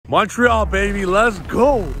Montreal, baby, let's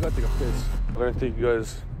go. I gotta take a piss. I'm gonna take you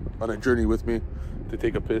guys on a journey with me to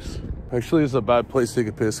take a piss. Actually, it's a bad place to take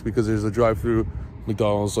a piss because there's a drive-through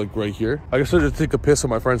McDonald's like right here. I guess I'll just take a piss on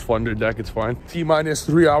my friend's Thunder deck. It's fine. T-minus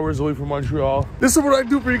 3 hours away from Montreal. This is what I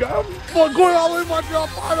do for you guys. I'm going all the way to Montreal.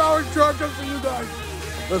 5 hours drive just for you guys.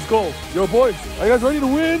 Let's go. Yo, boys, are you guys ready to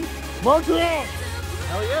win? Montreal.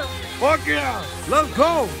 Hell yeah. Fuck yeah. Let's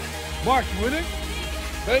go. Mark, you winning?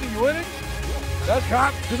 Benny, you winning? That's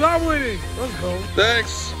hot, because I'm winning. Let's go.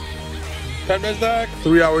 Thanks. 10 minutes back.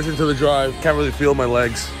 3 hours into the drive. Can't really feel my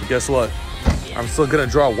legs. But guess what? I'm still going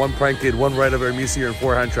to draw 1 prank kid, 1 right of Hermesia, and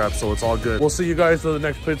 4 hand traps, so it's all good. We'll see you guys at the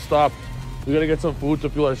next pit stop. We're going to get some food to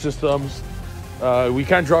fuel our systems. We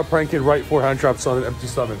can't draw prank kid right 4 hand traps on an empty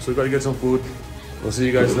stomach, so we got to get some food. We'll see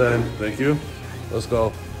you guys then. Thank you. Let's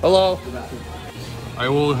go. Hello. I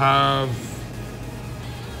will have...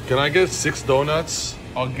 Can I get 6 donuts?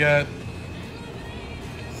 I'll get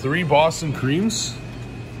 3 Boston creams.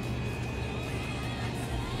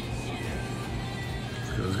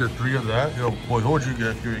 Okay, let's get 3 of that. Yo, boy, what would you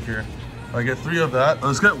get here? I get 3 of that.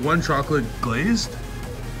 Let's get 1 chocolate glazed.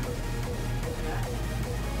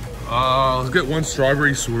 Let's get 1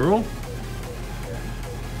 strawberry swirl.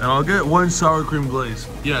 And I'll get 1 sour cream glaze.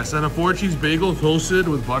 Yes, and a 4 cheese bagel toasted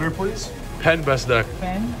with butter, please. Pen best deck.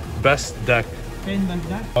 Pen? Best deck. Pen best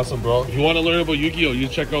deck? Awesome, bro. If you want to learn about Yu-Gi-Oh, you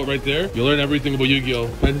check out right there. You'll learn everything about Yu-Gi-Oh.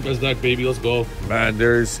 Pen best deck, baby. Let's go. Man,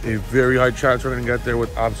 there's a very high chance we're going to get there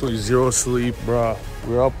with absolutely 0 sleep. Bruh,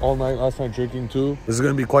 we were up all night last night drinking too. This is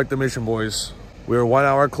going to be quite the mission, boys. We're 1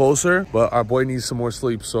 hour closer, but our boy needs some more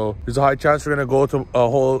sleep. So there's a high chance we're going to go to a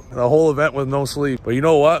whole event with no sleep. But you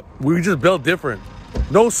know what? We just built different.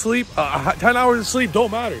 No sleep, 10 hours of sleep don't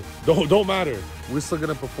matter. Don't matter. We're still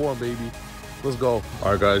gonna perform, baby. Let's go.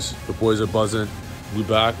 All right, guys, the boys are buzzing. We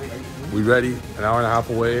back. We ready. An hour and a half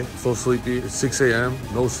away. So sleepy. It's 6 a.m.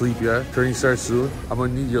 No sleep yet. Training starts soon. I'm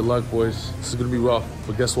gonna need your luck, boys. This is gonna be rough,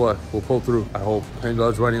 but guess what? We'll pull through. I hope. Thank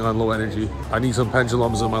God's running on low energy. I need some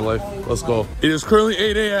pendulums in my life. Let's go. It is currently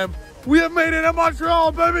 8 a.m. We have made it in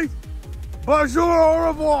Montreal, baby. Bonjour, au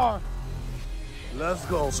revoir. Let's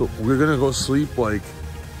go. So we're gonna go sleep like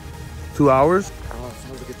 2 hours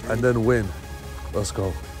and then win. Let's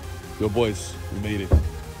go. Yo, boys, we made it.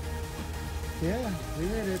 Yeah, we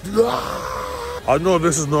made it. I don't know if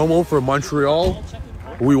this is normal for Montreal.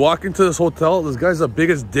 We walk into this hotel. This guy's the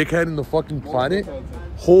biggest dickhead in the fucking planet.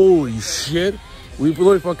 Holy shit. We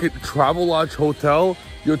really fucking Travel Lodge Hotel.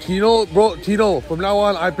 Yo, Tino, bro, Tino, from now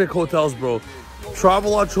on, I pick hotels, bro.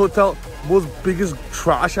 Travel Lodge Hotel, most biggest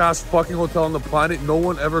trash ass fucking hotel on the planet. No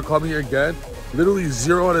one ever come here again. Literally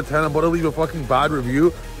 0 out of 10. I'm about to leave a fucking bad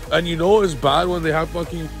review. And you know it's bad when they have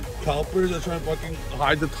fucking calipers that try and fucking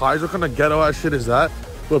hide the tires. What kind of ghetto ass shit is that?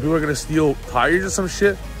 But people are gonna steal tires or some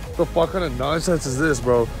shit? What the fuck kind of nonsense is this,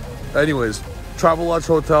 bro? Anyways, Travel Lodge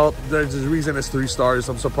Hotel, there's a reason it's 3 stars.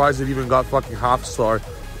 I'm surprised it even got fucking half star.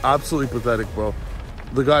 Absolutely pathetic, bro.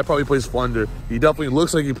 The guy probably plays Thunder. He definitely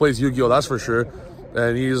looks like he plays Yu-Gi-Oh, that's for sure.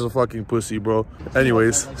 And he's a fucking pussy, bro.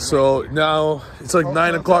 Anyways, so now it's like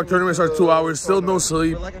 9 o'clock. Tournament starts 2 hours. Still no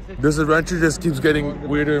sleep. This adventure just keeps getting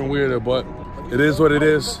weirder and weirder, but it is what it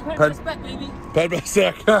is. Pen best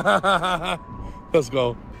deck. Let's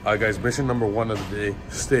go. All right, guys, mission number 1 of the day,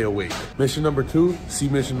 stay awake. Mission number 2, see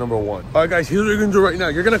mission number 1. All right, guys, here's what you're gonna do right now.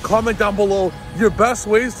 You're gonna comment down below your best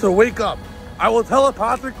ways to wake up. I will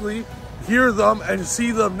telepathically hear them and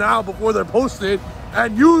see them now before they're posted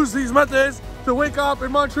and use these methods to wake up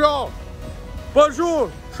in Montreal.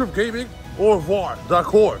 Bonjour, Trif Gaming, au revoir,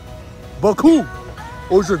 d'accord, beaucoup,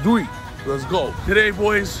 aujourd'hui. Let's go. Today,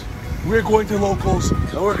 boys, we're going to locals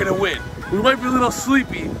and we're gonna win. We might be a little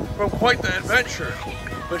sleepy from quite the adventure,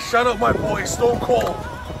 but shout out my boy, Stone Cold.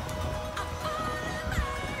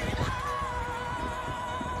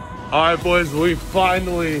 All right, boys, we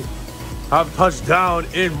finally have touched down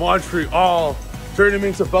in Montreal.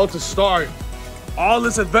 Tournament's about to start. All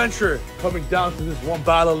this adventure coming down to this one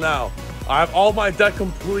battle now. I have all my deck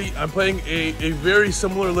complete. I'm playing a very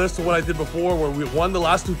similar list to what I did before, where we won the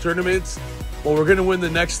last 2 tournaments, but we're gonna win the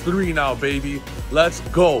next 3 now, baby. Let's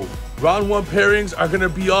go. Round 1 pairings are gonna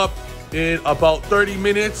be up in about 30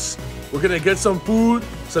 minutes. We're gonna get some food,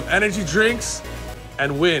 some energy drinks,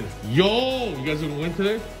 and win. Yo, you guys gonna win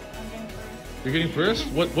today? You're getting first?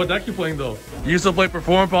 What deck you playing though? You used to play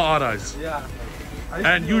Perform for Odd Eyes. Yeah.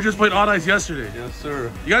 And you just played Odd Eyes yesterday. Yes, sir.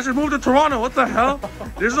 You guys are moved to Toronto. What the hell?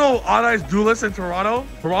 There's no Odd Eyes duelists in Toronto.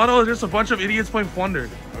 Toronto is just a bunch of idiots playing Thunder.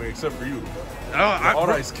 I mean, except for you. Odd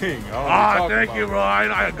Eyes King. I don't know thank you, bro.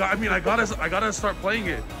 I gotta start playing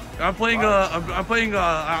it. I'm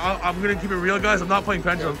gonna keep it real, guys. I'm not playing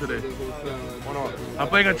Pendulum today. I'm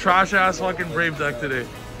playing a trash ass fucking Brave deck today.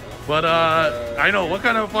 But I know what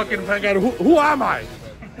kind of fucking pen guy. Who am I?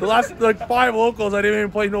 The last like 5 locals, I didn't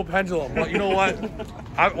even play no pendulum. But you know what?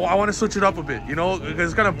 I want to switch it up a bit. You know,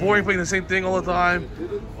 because it's kind of boring playing the same thing all the time.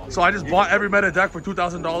 So I just bought every meta deck for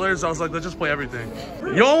 $2,000. I was like, let's just play everything.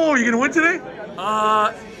 Yo, you gonna win today?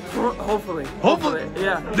 Hopefully.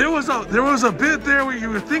 Yeah. There was a bit there where you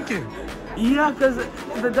were thinking. Yeah, because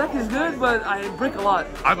the deck is good, but I brick a lot.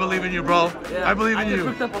 I believe in you, bro. Yeah. I believe in you. I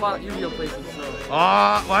bricked up a lot of Yu-Gi-Oh places, so.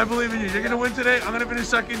 Well, I believe in you. You're gonna win today. I'm gonna finish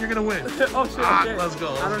second. You're gonna win. Oh shit. Okay. Let's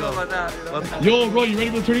go. I don't know about that. You know? Yo, bro, you ready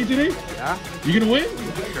for the tourney today? Yeah. You gonna win?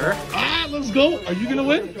 Sure. Let's go. Are you gonna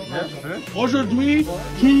win? Yeah, sure. Aujourd'hui,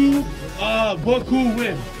 tu beaucoup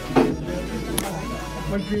win.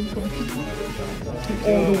 My dream come true.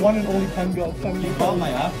 Oh, the one and only pen girl. You call my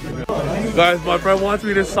app. Guys, my friend wants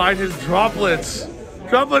me to sign his droplets.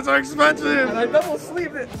 Droplets are expensive. I double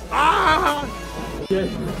sleeve it.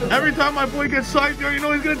 Every time my boy gets signed, you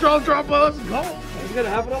know he's gonna draw a droplet. Let's go. It's gonna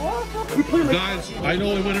happen a lot. Guys, I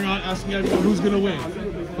know we went around asking everyone who's gonna win,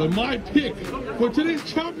 but my pick for today's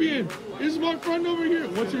champion is my friend over here.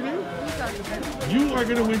 What's your name? You are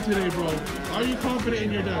gonna win today, bro. Are you confident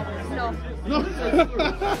in your deck? No. No.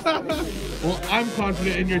 Well, I'm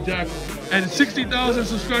confident in your deck, and 60,000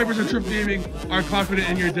 subscribers of Trif Gaming are confident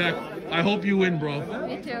in your deck. I hope you win, bro.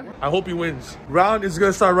 Me too. I hope he wins. Round is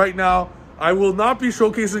gonna start right now. I will not be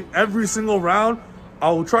showcasing every single round. I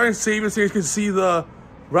will try and save it so you can see the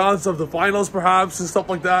rounds of the finals perhaps and stuff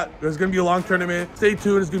like that. There's gonna be a long tournament. Stay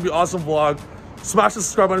tuned, it's gonna be an awesome vlog. Smash the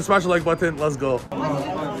subscribe button, smash the like button, let's go.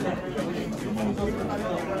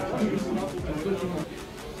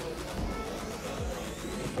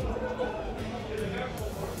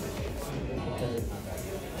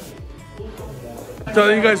 I'm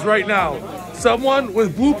telling you guys right now, someone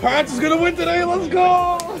with blue pants is gonna win today. Let's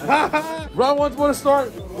go! Round one's gonna start.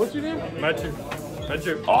 What's your name? Matthew.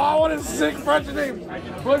 Oh, what a sick French name!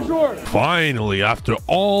 Bonjour. Finally, after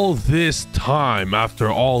all this time, after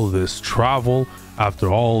all this travel, after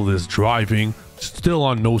all this driving, still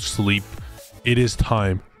on no sleep, it is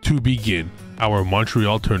time to begin our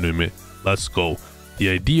Montreal tournament. Let's go. The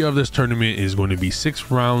idea of this tournament is going to be 6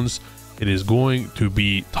 rounds. It is going to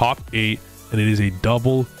be top 8, and it is a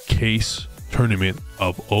double case tournament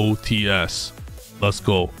of OTS. Let's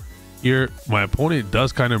go. Here, my opponent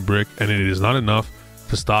does kind of brick, and it is not enough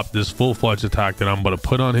to stop this full-fledged attack that I'm about to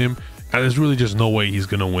put on him, and there's really just no way he's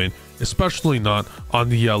gonna win, especially not on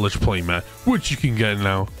the Yelich playmat, which you can get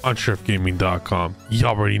now on trifgaming.com. You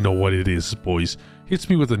already know what it is, boys. Hits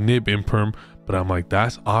me with a nib imperm, but I'm like,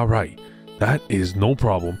 that's all right. That is no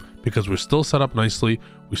problem, because we're still set up nicely,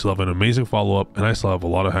 we still have an amazing follow-up, and I still have a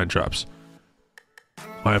lot of hand traps.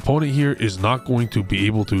 My opponent here is not going to be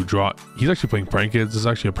able to draw. He's actually playing prank kids. This is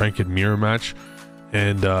actually a prank kid mirror match,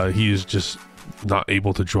 and he is just not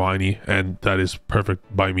able to draw any, and that is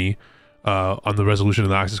perfect by me. On the resolution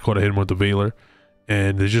of the access code, I hit him with the Veiler,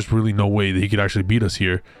 and there's just really no way that he could actually beat us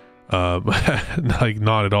here. Like,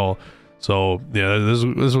 not at all. So yeah, this is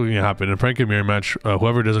what's gonna happen in a prank kid mirror match.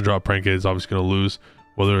 Whoever doesn't draw a prank kid is obviously gonna lose,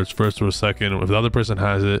 whether it's first or second. If the other person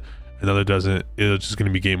has it and the other doesn't, it's just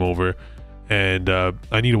gonna be game over. And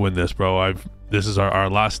I need to win this, bro. This is our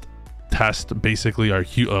last test, basically our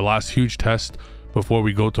last huge test before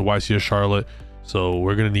we go to YCS Charlotte. So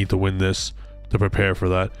we're gonna need to win this to prepare for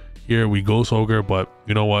that. Here we go, Ogre, but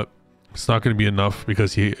you know what? It's not gonna be enough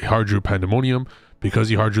because he hard drew Pandemonium. Because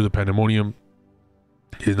he hard drew the Pandemonium,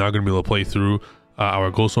 he's not gonna be able to play through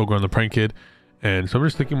our Ghost Ogre on the Prank Kid. And so I'm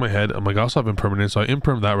just thinking in my head, I'm like, I also have Impermanent, so I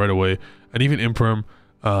Imperm that right away. And even Imperm,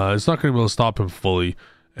 it's not gonna be able to stop him fully.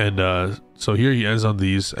 And so here he ends on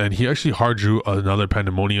these, and he actually hard drew another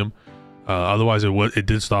Pandemonium. Otherwise it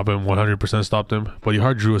did stop him, 100% stopped him, but he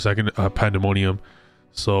hard drew a second Pandemonium.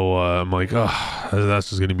 So I'm like, that's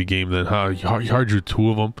just gonna be game then. He hard drew 2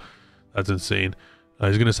 of them. That's insane.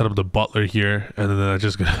 He's gonna set up the Butler here, and then that's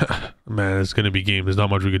just gonna man, it's gonna be game. There's not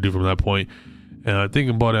much we could do from that point. And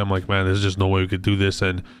thinking about it, I'm like, man, there's just no way we could do this.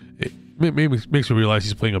 And it makes me realize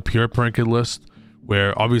he's playing a pure prank kid list,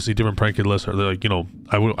 where obviously different prank kid lists are like, you know,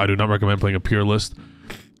 I do not recommend playing a pure list.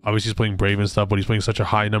 Obviously he's playing Brave and stuff, but he's playing such a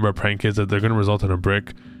high number of prank kids that they're going to result in a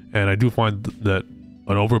brick. And I do find that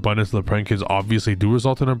an overabundance of the prank kids obviously do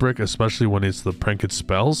result in a brick, especially when it's the prank kid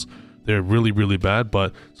spells. They're really, really bad,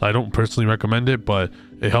 but so I don't personally recommend it, but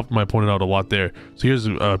it helped my opponent out a lot there. So here's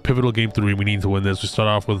a pivotal game 3. We need to win this. We start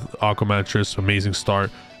off with Aquamatris, amazing start,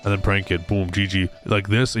 and then prank kid, boom, GG. Like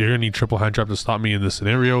this, you're gonna need triple hand trap to stop me in this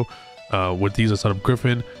scenario. With these, I set up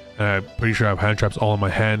Griffin, and I'm pretty sure I have hand traps all in my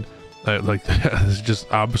hand. Like it's just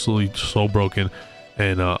absolutely so broken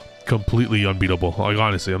and completely unbeatable. Like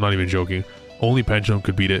honestly, I'm not even joking. Only Pendulum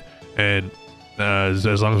could beat it. And As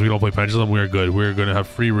long as we don't play pendulum, we're good. We're gonna have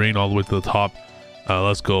free reign all the way to the top.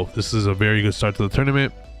 Let's go. This is a very good start to the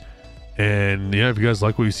tournament. And yeah, if you guys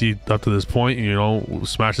like what you see up to this point, you know,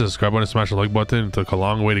 smash the subscribe button, smash the like button. It took a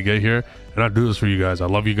long way to get here, and I do this for you guys. I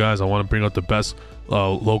love you guys. I want to bring out the best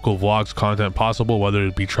local vlogs content possible, whether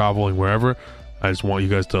it be traveling wherever. I just want you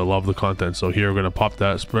guys to love the content. So here we're gonna pop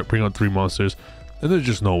that, bring out 3 monsters, and there's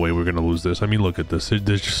just no way we're gonna lose this. I mean, look at this.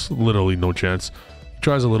 There's just literally no chance. He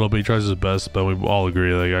tries a little bit, he tries his best, but we all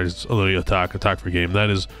agree that I just literally attack for game. That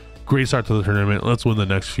is great start to the tournament. Let's win the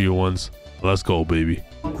next few ones. Let's go, baby.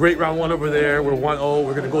 Great round 1 over there. We're 1-0.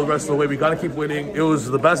 We're gonna go the rest of the way. We gotta keep winning. It was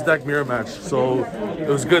the best deck mirror match, so it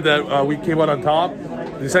was good that we came out on top.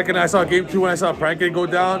 The second I saw game 2, when I saw Prankin go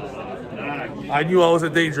down, I knew I was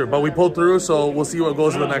in danger, but we pulled through, so we'll see what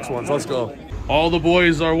goes in the next ones. Let's go. All the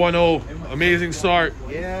boys are 1-0. Amazing start.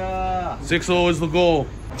 Yeah. 6-0 is the goal.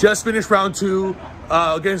 Just finished round 2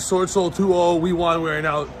 against Sword Soul 2-0. We won. We're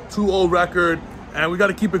now 2-0 record, and we got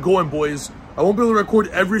to keep it going, boys. I won't be able to record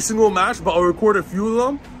every single match, but I'll record a few of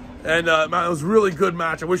them. And man, it was a really good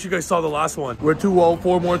match. I wish you guys saw the last one. We're 2-0,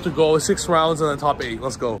 4 more to go, 6 rounds in the top 8.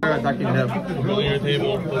 Let's go. Rolling your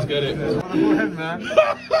table. Let's get it.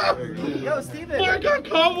 Yo, Steven. I got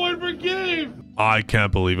cowboy for game. I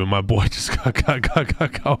can't believe it. My boy just got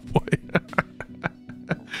cowboy.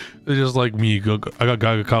 It's just like me. I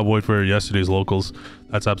got cowboy for yesterday's locals.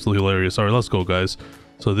 That's absolutely hilarious. All right, let's go, guys.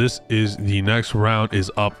 So this is the next round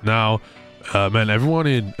is up now. Man, everyone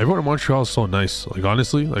in Montreal is so nice. Like,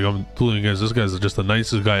 honestly, like, I'm dueling against this guy's just the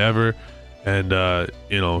nicest guy ever. And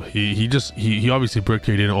you know, he obviously bricked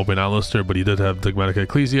here. He didn't open Alistair, but he did have Dogmatic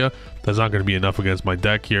Ecclesia. That's not going to be enough against my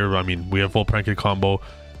deck here. I mean, we have full Prankin combo,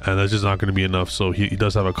 and that's just not going to be enough. So he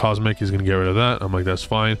does have a Cosmic. He's going to get rid of that. I'm like, that's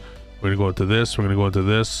fine. We're going to go into this. We're going to go into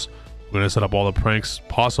this. We're going to set up all the pranks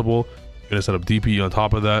possible. We're going to set up DP on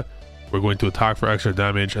top of that. We're going to attack for extra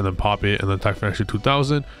damage and then pop it and then attack for extra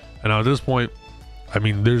 2,000. And now at this point, I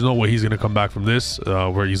mean, there's no way he's going to come back from this.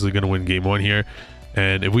 We're easily going to win game 1 here.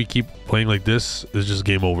 And if we keep playing like this, it's just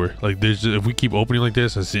game over. Like, if we keep opening like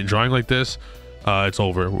this and drawing like this, it's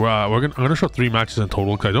over. I'm gonna show 3 matches in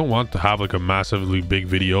total because I don't want to have like a massively big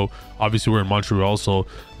video. Obviously, we're in Montreal, so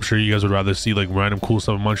I'm sure you guys would rather see like random cool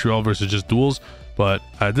stuff in Montreal versus just duels. But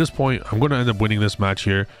at this point, I'm gonna end up winning this match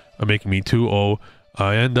here, making me 2-0.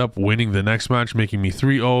 I end up winning the next match, making me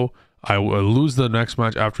 3-0. I lose the next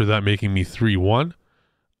match after that, making me 3-1.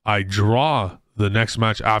 I draw the next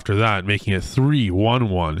match after that, making it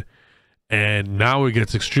 3-1-1. And now it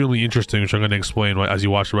gets extremely interesting, which I'm going to explain as you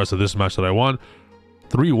watch the rest of this match that I won.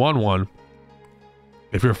 3-1-1.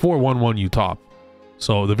 If you're 4-1-1, you top.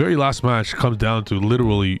 So the very last match comes down to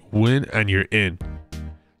literally win and you're in.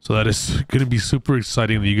 So that is going to be super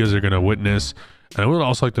exciting that you guys are going to witness. And I would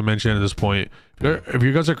also like to mention at this point, if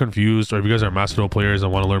you guys are confused or if you guys are Master Duel players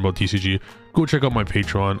and want to learn about TCG, go check out my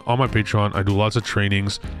Patreon. On my Patreon, I do lots of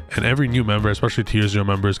trainings, and every new member, especially tier 0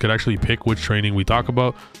 members, can actually pick which training we talk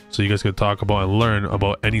about, so you guys can talk about and learn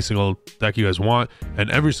about any single deck you guys want. And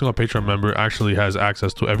every single Patreon member actually has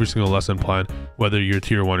access to every single lesson plan, whether you're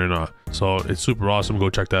tier 1 or not. So it's super awesome. Go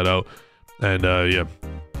check that out. And yeah,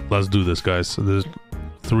 let's do this, guys. So there's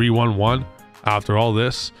 3-1-1 after all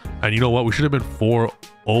this. And you know what? We should have been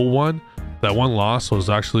 4-0-1. That one loss was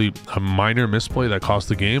actually a minor misplay that cost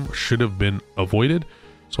the game. Should have been avoided.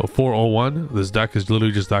 So 4-0-1. This deck is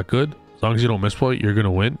literally just that good. As long as you don't misplay, you're going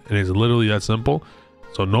to win. And it's literally that simple.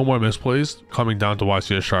 So no more misplays coming down to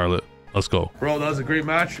YCS Charlotte. Let's go. Bro, that was a great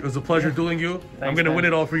match. It was a pleasure dueling you. Thanks, I'm going to win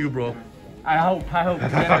it all for you, bro. I hope.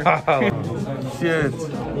 Shit.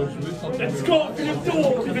 Let's go, Philippe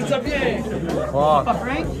Tour, Philippe Xavier. Fuck.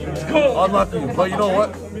 Let's go. Unlucky. But you know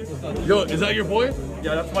what? Yo, is that your boy?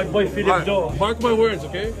 Yeah, that's my boy Philippe Right, Tour. mark my words,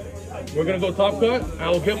 okay? We're gonna go top cut. I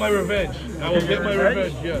will get my revenge. I will get my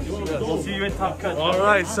revenge. Yes. We'll see you in top cut. All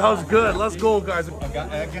right, sounds good. Let's go, guys.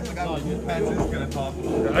 I guess I got blue pants is gonna talk.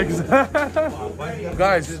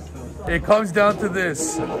 Guys, it comes down to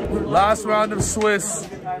this. Last round of Swiss.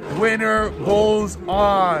 Winner goes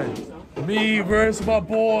on. Me versus my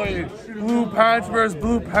boy. Blue pants versus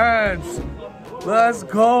blue pants. Let's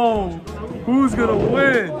go. Who's gonna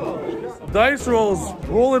win? Dice rolls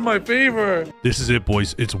roll in my favor. This is it,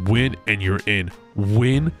 boys. It's win and you're in.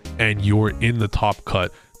 Win and you're in the top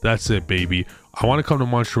cut. That's it, baby. I want to come to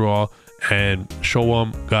Montreal and show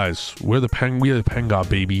them, guys, we are the pen god,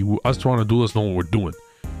 baby. Us Toronto duelists know what we're doing.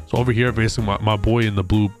 So over here, facing my boy in the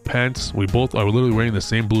blue pants. We both are literally wearing the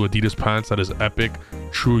same blue Adidas pants. That is epic.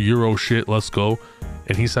 True Euro shit. Let's go.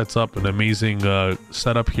 And he sets up an amazing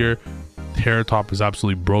setup here. Hair top is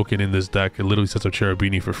absolutely broken in this deck. It literally sets up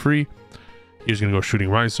Cherubini for free. He's gonna go Shooting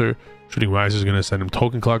Riser. Shooting Riser is gonna send him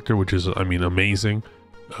Token Collector, which is, I mean, amazing.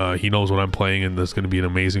 He knows what I'm playing, and that's gonna be an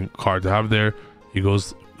amazing card to have there. He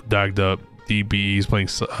goes dagged up DPE. He's playing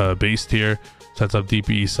base tier. Sets up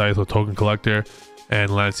DPE Scythe with Token Collector and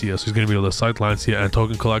Lancia. So he's gonna be able to Scythe, Lancia, and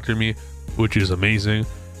Token Collector me, which is amazing.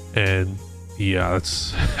 And yeah,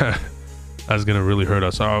 that's that's gonna really hurt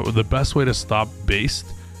us. The best way to stop based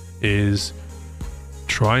is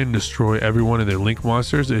try and destroy every one of their link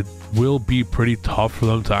monsters. It will be pretty tough for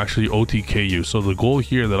them to actually OTK you. So the goal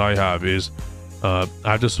here that I have is I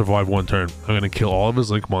have to survive one turn. I'm gonna kill all of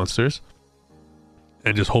his link monsters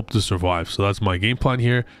and just hope to survive. So that's my game plan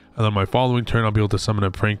here. And then my following turn, I'll be able to summon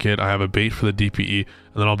a Prank Kid. I have a bait for the DPE,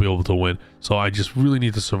 and then I'll be able to win. So I just really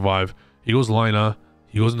need to survive. He goes Lina.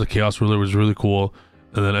 He goes into Chaos Ruler, which is really cool.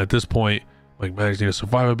 And then at this point, like, man, I just need to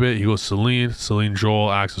survive a bit. He goes Celine,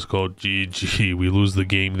 Joel, access code, GG. We lose the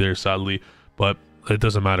game there, sadly. But it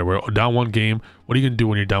doesn't matter. We're down one game. What are you going to do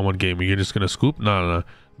when you're down one game? Are you just going to scoop? No.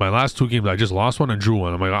 My last 2 games, I just lost one and drew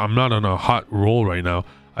one. I'm like, I'm not on a hot roll right now.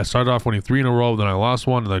 I started off winning 3 in a row, then I lost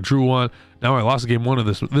one, and I drew one. Now I lost game 1 of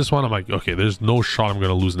this one. I'm like, okay, there's no shot I'm going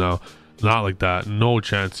to lose now. Not like that. No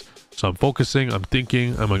chance. So I'm focusing. I'm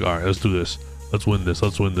thinking. I'm like, all right, let's do this. Let's win this.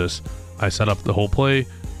 Let's win this. I set up the whole play.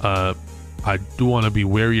 I do want to be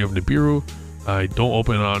wary of Nibiru. I don't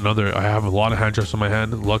open another. I have a lot of hand traps in my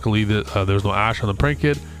hand. Luckily, there's no Ash on the Prank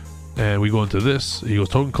Kid. And we go into this. He goes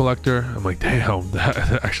Token Collector. I'm like, damn,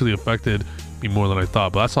 that actually affected me more than I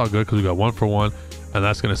thought. But that's all good because we got 1 for 1. And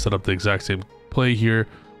that's going to set up the exact same play here.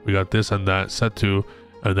 We got this and that set to.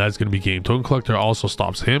 And that's going to be game. Token Collector also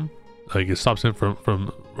stops him. Like, it stops him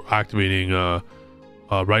from activating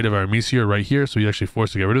Right of Armisia right here. So he's actually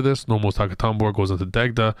forced to get rid of this. Normal Takatambor goes into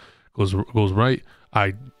Dagda. Goes right.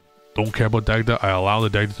 I don't care about Dagda. I allow the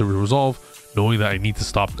Dagda to resolve, knowing that I need to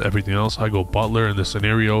stop everything else. I go Butler in this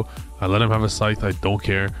scenario. I let him have a Scythe. I don't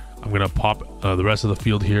care. I'm gonna pop the rest of the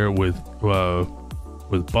field here with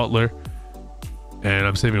Butler, and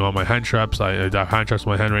I'm saving all my hand traps. I have hand traps in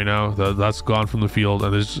my hand right now. That's gone from the field,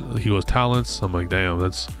 and he goes Talents. I'm like, damn,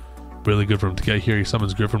 that's really good for him to get here. He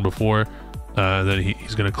summons Griffin before, and then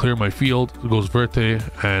he's gonna clear my field. It goes Verte,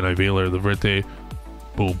 and I Veiler the Verte.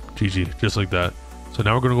 Boom, GG, just like that. So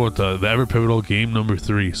now we're gonna go with the ever pivotal game number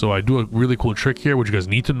 3. So I do a really cool trick here, which you guys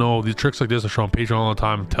need to know. These tricks like this I show on Patreon all the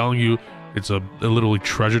time. I'm telling you, it's a literally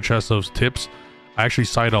treasure chest of tips. I actually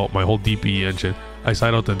side out my whole DPE engine. I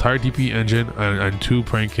side out the entire DPE engine and 2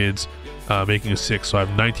 Prank Kids, making a 6. So I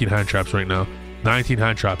have 19 hand traps right now. 19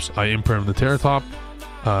 hand traps. I imperm the Terratop.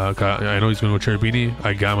 I know he's gonna go Cherubini.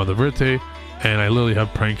 I Gamma the Verte, and I literally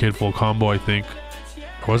have Prank Kid full combo, I think.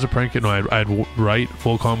 Or was it Prank Kid? No, I had right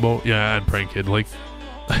full combo. Yeah, and Prank Kid. Like,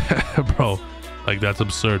 bro, like, that's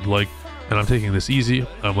absurd. Like, and I'm taking this easy.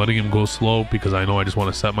 I'm letting him go slow because I know I just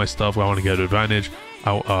want to set my stuff. I want to get an advantage.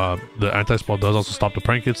 The anti-spell does also stop the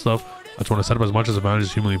Prank Kid stuff. I just want to set up as much as advantage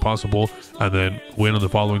as humanly possible and then win on the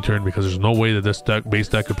following turn, because there's no way that this base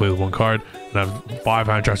deck could play with 1 card. And I have 5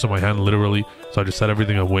 hand traps in my hand, literally. So I just set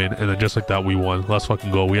everything and win. And then just like that, we won. Let's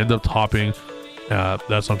fucking go. We end up topping. That's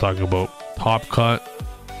what I'm talking about. Top cut.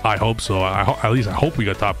 I hope so. At least I hope we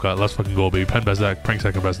got top cut. Let's fucking go, baby. Pen best deck, Prank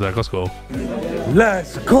second best deck. Let's go.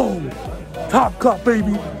 Let's go. Top cut,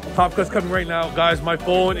 baby. Top cut's coming right now. Guys, my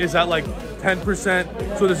phone is at like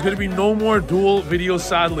 10%. So there's going to be no more dual videos,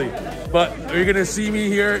 sadly. But you're going to see me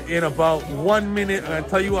here in about 1 minute. I'm going to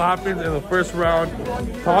tell you what happened in the first round.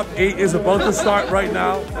 Top 8 is about to start right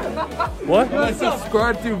now. What?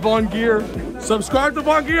 Subscribe to Von Gear. Subscribe to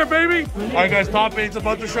Von Gear, baby. All right, guys, top 8's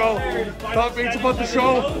about to show. Top 8's about to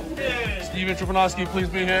show. Steven Trifanowski, please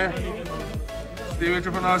be here. Steven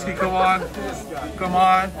Trifanowski, come on. Come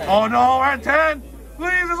on. Oh, no, we're at 10.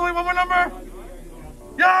 Please, there's only one more number.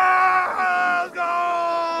 Yeah, let's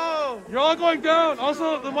go. You're all going down.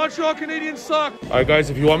 Also, the Montreal Canadiens suck. All right, guys,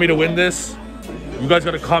 if you want me to win this, you guys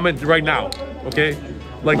got to comment right now, okay?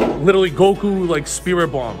 Like, literally Goku, like, Spirit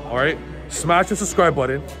Bomb, all right? Smash the subscribe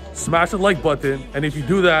button, smash the like button, and if you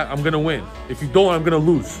do that, I'm gonna win. If you don't, I'm gonna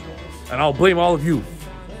lose. And I'll blame all of you.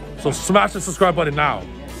 So smash the subscribe button now.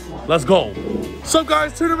 Let's go. So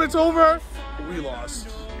guys, tournament's over. We lost.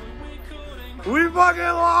 We fucking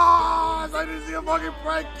lost! I didn't see a fucking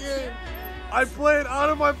Prank Kid. I played out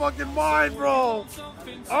of my fucking mind, bro.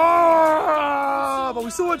 Ah! But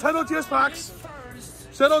we still won 10 OTS packs.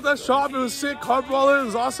 Shout out that shop, it was sick. Card Brawler, it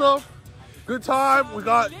was awesome. Good time. We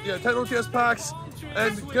got 10 OTS packs.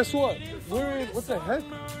 And guess what? What the heck?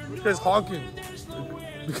 You guys honking.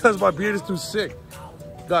 Because my beard is too sick.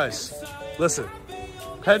 Guys, listen.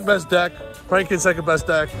 Head best deck. Prank Kid second best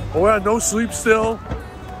deck. But we're on no sleep still.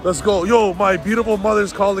 Let's go. Yo, my beautiful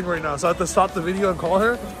mother's calling right now. So I have to stop the video and call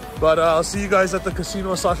her. But I'll see you guys at the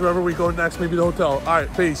casino / wherever we go next, maybe the hotel. All right,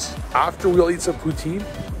 peace. After we all eat some poutine,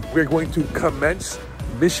 we're going to commence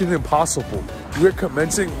Mission Impossible. We're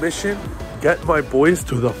commencing mission, get my boys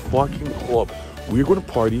to the fucking club. We're going to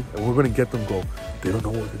party and we're going to get them go. They don't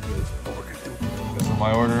know what it is, but we're going to do it. This is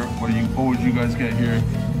my order. What would you guys get here?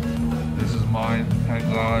 This is mine, thank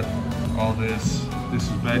God. All this. This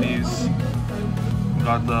is Benny's. We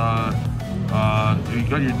got the,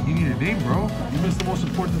 you need a name, bro. You missed the most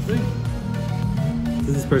important thing.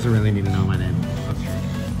 Does this person really need to know my name? That's true.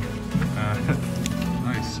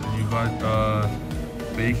 Nice. And you got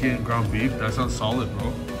bacon, ground beef. That sounds solid,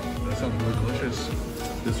 bro. That sounds really delicious.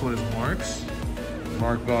 This one is Mark's.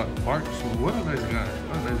 Mark got Mark. So what a nice guy.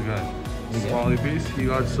 What a nice guy. Smiley face. He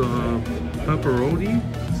got some pepperoni,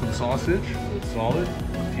 some sausage. Solid.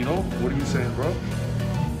 Tino, what are you saying, bro?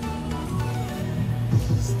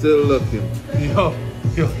 Still looking. Yo,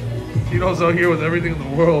 Tino's out here with everything in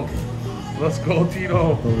the world. Let's go,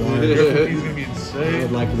 Tino. He's gonna be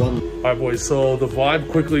insane. Like one. All right, boys. So the vibe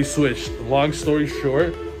quickly switched. Long story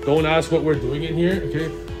short, don't ask what we're doing in here, okay?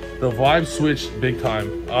 The vibe switched big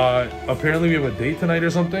time. Apparently we have a date tonight or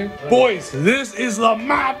something. Boys, this is the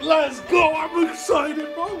map. Let's go. I'm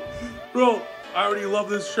excited, bro. Bro, I already love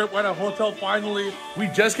this trip. We're at a hotel finally. We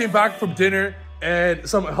just came back from dinner and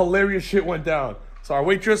some hilarious shit went down. So our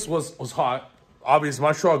waitress was hot. Obviously,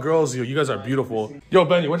 Montreal girls, you guys are beautiful. Yo,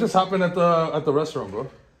 Benny, what just happened at the restaurant, bro?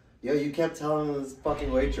 Yo, you kept telling this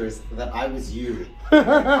fucking waitress that I was you.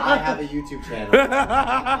 I have a YouTube channel.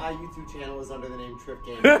 My YouTube channel is under the name Trif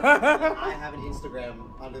Gaming. I have an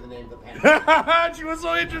Instagram under the name The Pen. She was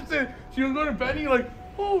so interested. She was going to Benny like,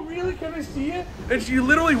 oh, really? Can I see it? And she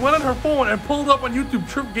literally went on her phone and pulled up on YouTube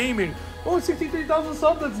Trif Gaming. Oh, 63,000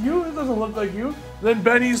 subs, that's you? It doesn't look like you. Then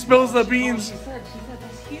Benny spills the beans. She said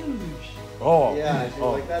that's huge. Oh. Yeah, she's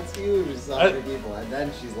like, that's huge. It's 100 people. And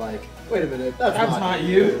then she's like, wait a minute, that's not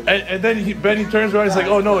you. And then Benny turns around and he's like,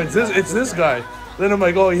 oh no, it's this guy. Then I'm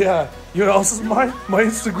like, oh yeah, you know, this is my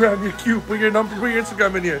Instagram. You're cute. Put your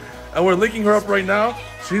Instagram in here. And we're linking her up right now.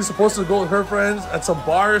 She's supposed to go with her friends at some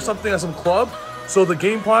bar or something, at some club. So the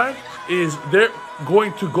game plan is they're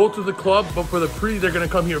going to go to the club, but for the pre, they're gonna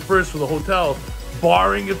come here first for the hotel,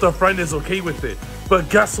 barring if the friend is okay with it. But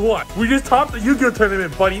guess what? We just topped the Yu-Gi-Oh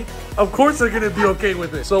tournament, buddy. Of course they're gonna be okay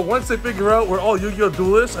with it. So once they figure out we're all Yu-Gi-Oh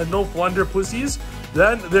duelists and no flounder pussies,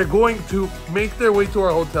 then they're going to make their way to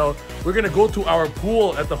our hotel. We're gonna go to our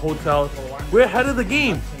pool at the hotel. We're ahead of the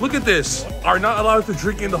game. Look at this. Are not allowed to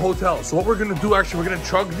drink in the hotel. So what we're gonna do, actually, we're gonna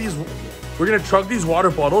chug these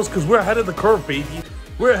water bottles because we're ahead of the curve, baby.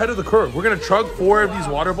 We're ahead of the curve. We're gonna chug 4 of these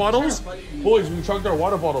water bottles. Boys, we chugged our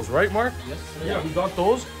water bottles, right, Mark? Yes. Yeah, we got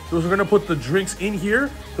those. Those are gonna put the drinks in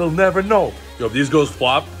here. They'll never know. Yo, if these girls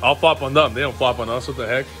flop, I'll flop on them. They don't flop on us. What the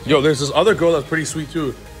heck? Yo, there's this other girl that's pretty sweet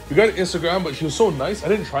too. We got an Instagram, but she was so nice. We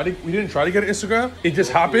didn't try to get an Instagram. It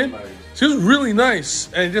just happened. She was really nice,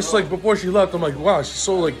 and just like before she left, I'm like, wow, she's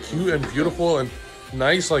so like cute and beautiful and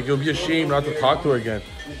nice. Like, you'll be ashamed not to talk to her again.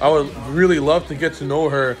 I would really love to get to know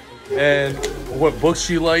her and what books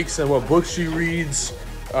she likes and what books she reads,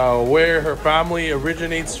 where her family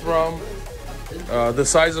originates from, the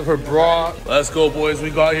size of her bra. Let's go, boys. We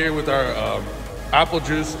got here with our apple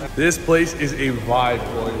juice. This place is a vibe,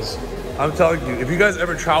 boys. I'm telling you, if you guys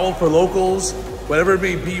ever travel for locals, whatever it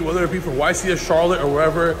may be, whether it be from YCS Charlotte or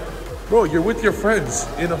wherever, bro, you're with your friends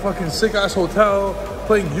in a fucking sick-ass hotel,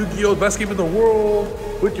 playing Yu-Gi-Oh! Best game in the world,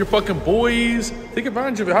 with your fucking boys. Take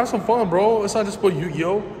advantage of it. Have some fun, bro. It's not just about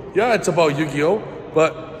Yu-Gi-Oh! Yeah, it's about Yu-Gi-Oh!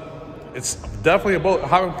 But it's definitely about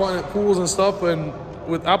having fun at pools and stuff and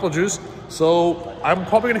with apple juice. So I'm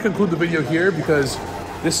probably going to conclude the video here because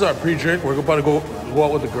this is our pre-drink. We're about to go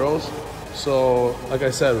out with the girls. So, like I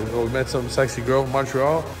said, we met some sexy girl from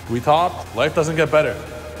Montreal. We topped. Life doesn't get better.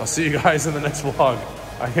 I'll see you guys in the next vlog.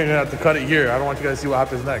 I'm gonna have to cut it here. I don't want you guys to see what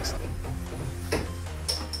happens next.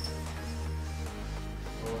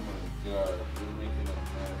 Oh my god, you're making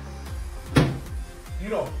a mess. You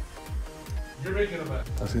know, you're making a mess.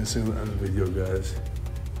 I was gonna say the end of the video, guys.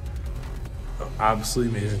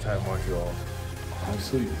 Absolutely amazing time in Montreal.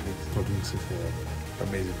 Absolutely fucking sick.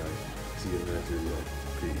 Amazing night. See you in the next video.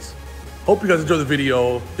 Peace. Hope you guys enjoyed the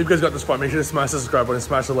video. If you guys got this far, make sure to smash the subscribe button,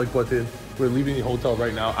 smash the like button. We're leaving the hotel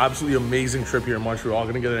right now. Absolutely amazing trip here in Montreal.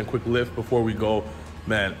 Gonna get in a quick lift before we go.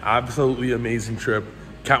 Man, absolutely amazing trip.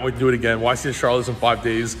 Can't wait to do it again. YCS Charlotte in 5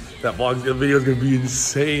 days. That vlog, the video is gonna be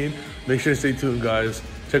insane. Make sure to stay tuned, guys.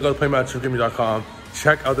 Check out playmatchgaming.com.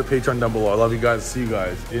 Check out the Patreon down below. I love you guys. See you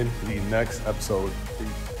guys in the next episode.